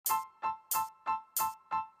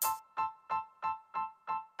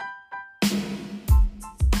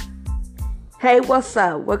Hey, what's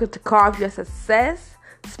up? Welcome to Carve Your Success.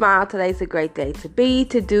 Smile. Today's a great day to be,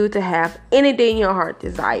 to do, to have anything your heart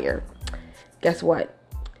desire. Guess what?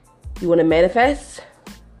 You want to manifest?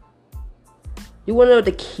 You want to know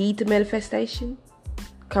the key to manifestation?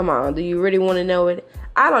 Come on, do you really want to know it?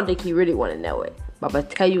 I don't think you really want to know it, but I'm going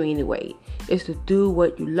to tell you anyway. It's to do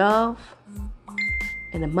what you love,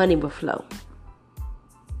 and the money will flow.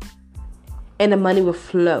 And the money will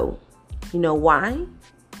flow. You know why?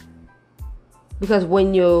 Because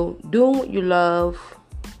when you're doing what you love,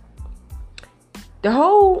 the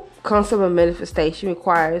whole concept of manifestation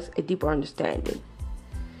requires a deeper understanding.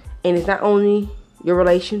 And it's not only your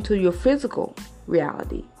relation to your physical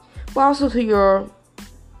reality, but also to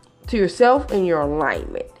yourself and your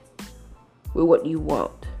alignment with what you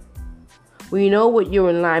want. When you know what you're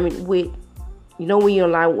in alignment with, you know when you're in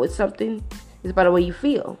alignment with something, it's by the way you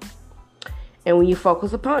feel. And when you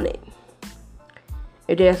focus upon it.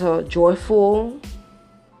 If there's a joyful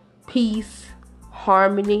peace,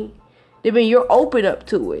 harmony, then you're open up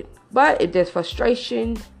to it. But if there's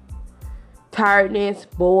frustration, tiredness,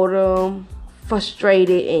 boredom,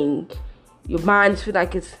 frustrated, and your mind feels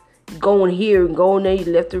like it's going here and going there, you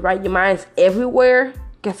left and right, your mind's everywhere,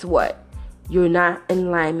 guess what? You're not in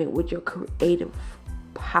alignment with your creative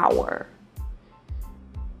power.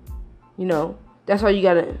 You know, that's why you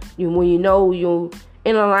gotta, when you know you're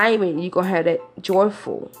in alignment, you're gonna have that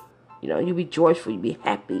joyful, you'll be joyful, you'll be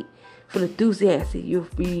happy, full of enthusiasm,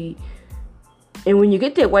 and when you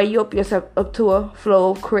get that way, you open yourself up to a flow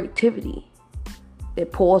of creativity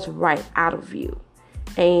that pours right out of you.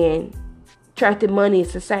 And attracting money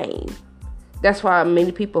is the same. That's why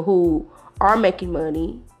many people who are making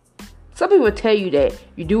money, some people tell you that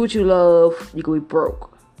you do what you love, you're gonna be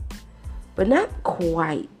broke. But not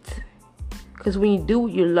quite. Because when you do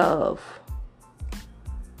what you love,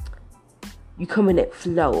 you come in that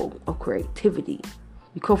flow of creativity.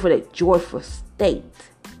 You come from that joyful state.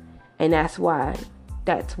 And that's why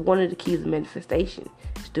that's one of the keys of manifestation.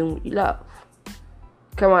 Is doing what you love.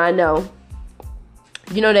 Come on, I know.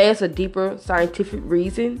 There's a deeper scientific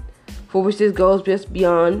reason for which this goes just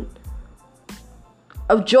beyond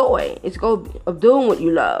of joy. It's of doing what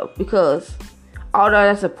you love. Because although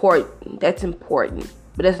that's important.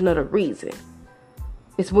 But that's another reason.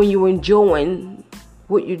 It's when you're enjoying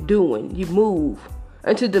what you're doing, you move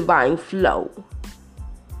into divine flow.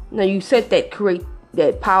 Now you set that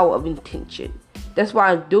power of intention. That's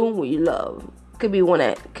why I'm doing what you love. Could be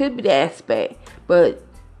the aspect, but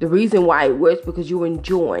the reason why it works because you're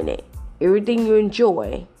enjoying it. Everything you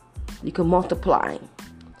enjoy, you can multiply.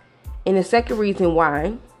 And the second reason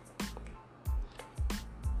why,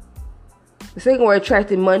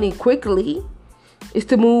 attracting money quickly is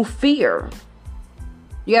to move fear.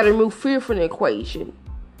 You got to remove fear from the equation.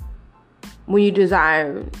 When you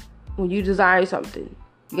desire something,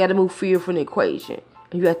 you got to move fear from the equation.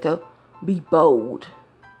 And you have to be bold.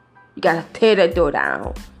 You got to tear that door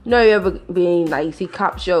down. You ever been you see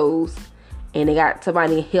cop shows and they got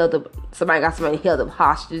somebody held up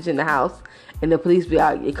hostage in the house, and the police be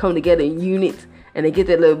out, they come together in units and they get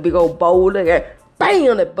that little big old boulder and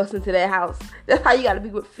bam, they bust into that house. That's how you got to be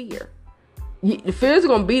with fear. The fear's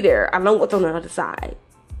going to be there. I know what's on the other side.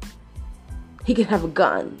 He can have a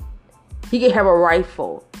gun. He can have a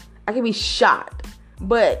rifle. I can be shot.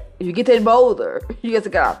 But if you get that boulder, you just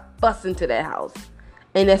gotta bust into that house.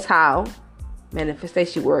 And that's how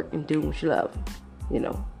manifestation work and doing what you love.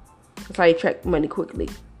 That's how you attract money quickly.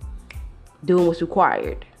 Doing what's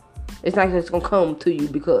required. It's not just gonna come to you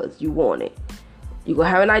because you want it. You're gonna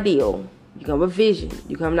have an ideal. You're gonna have a vision.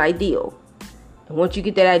 You're gonna have an ideal. And once you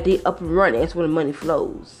get that idea up and running, that's when the money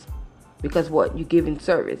flows. Because what? You're giving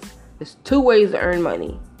service. There's two ways to earn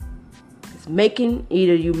money. It's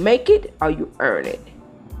either you make it or you earn it.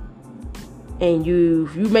 And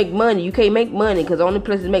if you make money, you can't make money because the only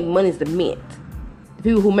place to make money is the mint. The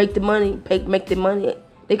people who make the money, make the money,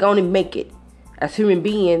 they can only make it. As human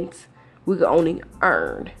beings, we can only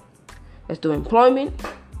earn. That's doing employment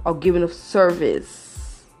or giving of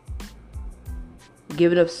service.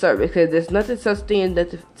 Giving of service. Because there's nothing such thing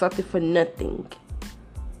that's something for nothing.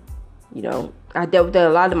 I dealt with that a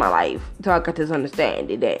lot in my life. So I got this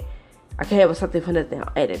understanding that I can't have a something for nothing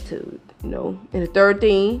attitude. And the third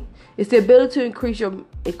thing is the ability to increase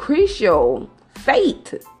your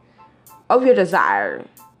faith of your desire,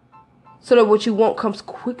 so that what you want comes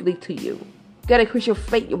quickly to you. You gotta increase your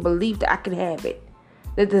faith, your belief that I can have it.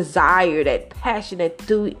 That desire, that passion, that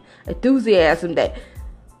enthusiasm, that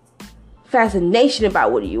fascination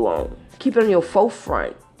about what you want. Keep it on your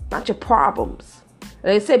forefront, not your problems.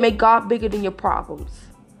 They say make God bigger than your problems.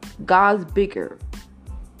 God's bigger.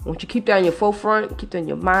 Won't you keep that on your forefront, keep that in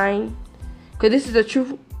your mind? Because this is the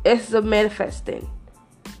true essence of manifesting.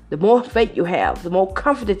 The more faith you have, the more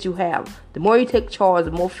confidence you have, the more you take charge,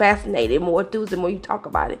 the more fascinated, the more enthused, the more you talk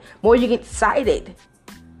about it, the more you get excited.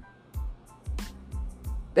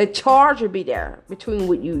 The charge will be there between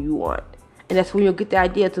what you want. And that's when you'll get the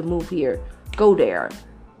idea to move here, go there,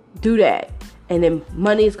 do that. And then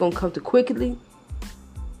money is going to come to quickly.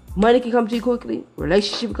 Money can come to you quickly.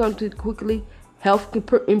 Relationship can come to you quickly. Health can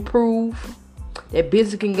improve. That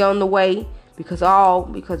business can get on the way. Because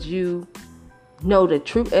you know the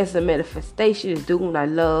true essence of manifestation is doing what I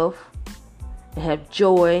love. And have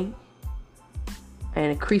joy.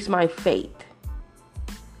 And increase my faith.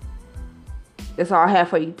 That's all I have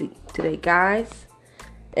for you today, guys.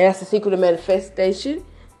 And that's the secret of manifestation.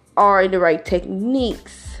 Are in the right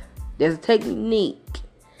techniques. There's a technique.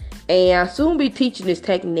 And I'll soon be teaching this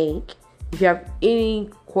technique. If you have any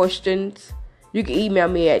questions, you can email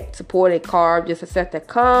me at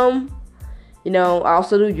support@carveyoursuccess.com. I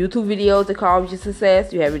also do YouTube videos at Carve Your Success.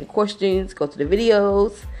 If you have any questions, go to the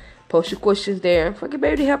videos. Post your questions there. For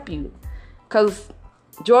baby to help you. Because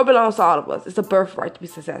joy belongs to all of us. It's a birthright to be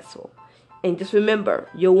successful. And just remember,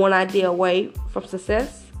 you're one idea away from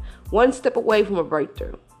success. One step away from a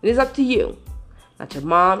breakthrough. It is up to you. Not your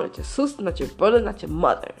mom, not your sister, not your brother, not your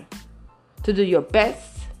mother. To do your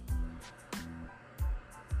best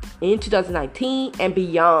in 2019 and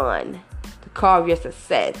beyond to carve your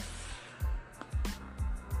success.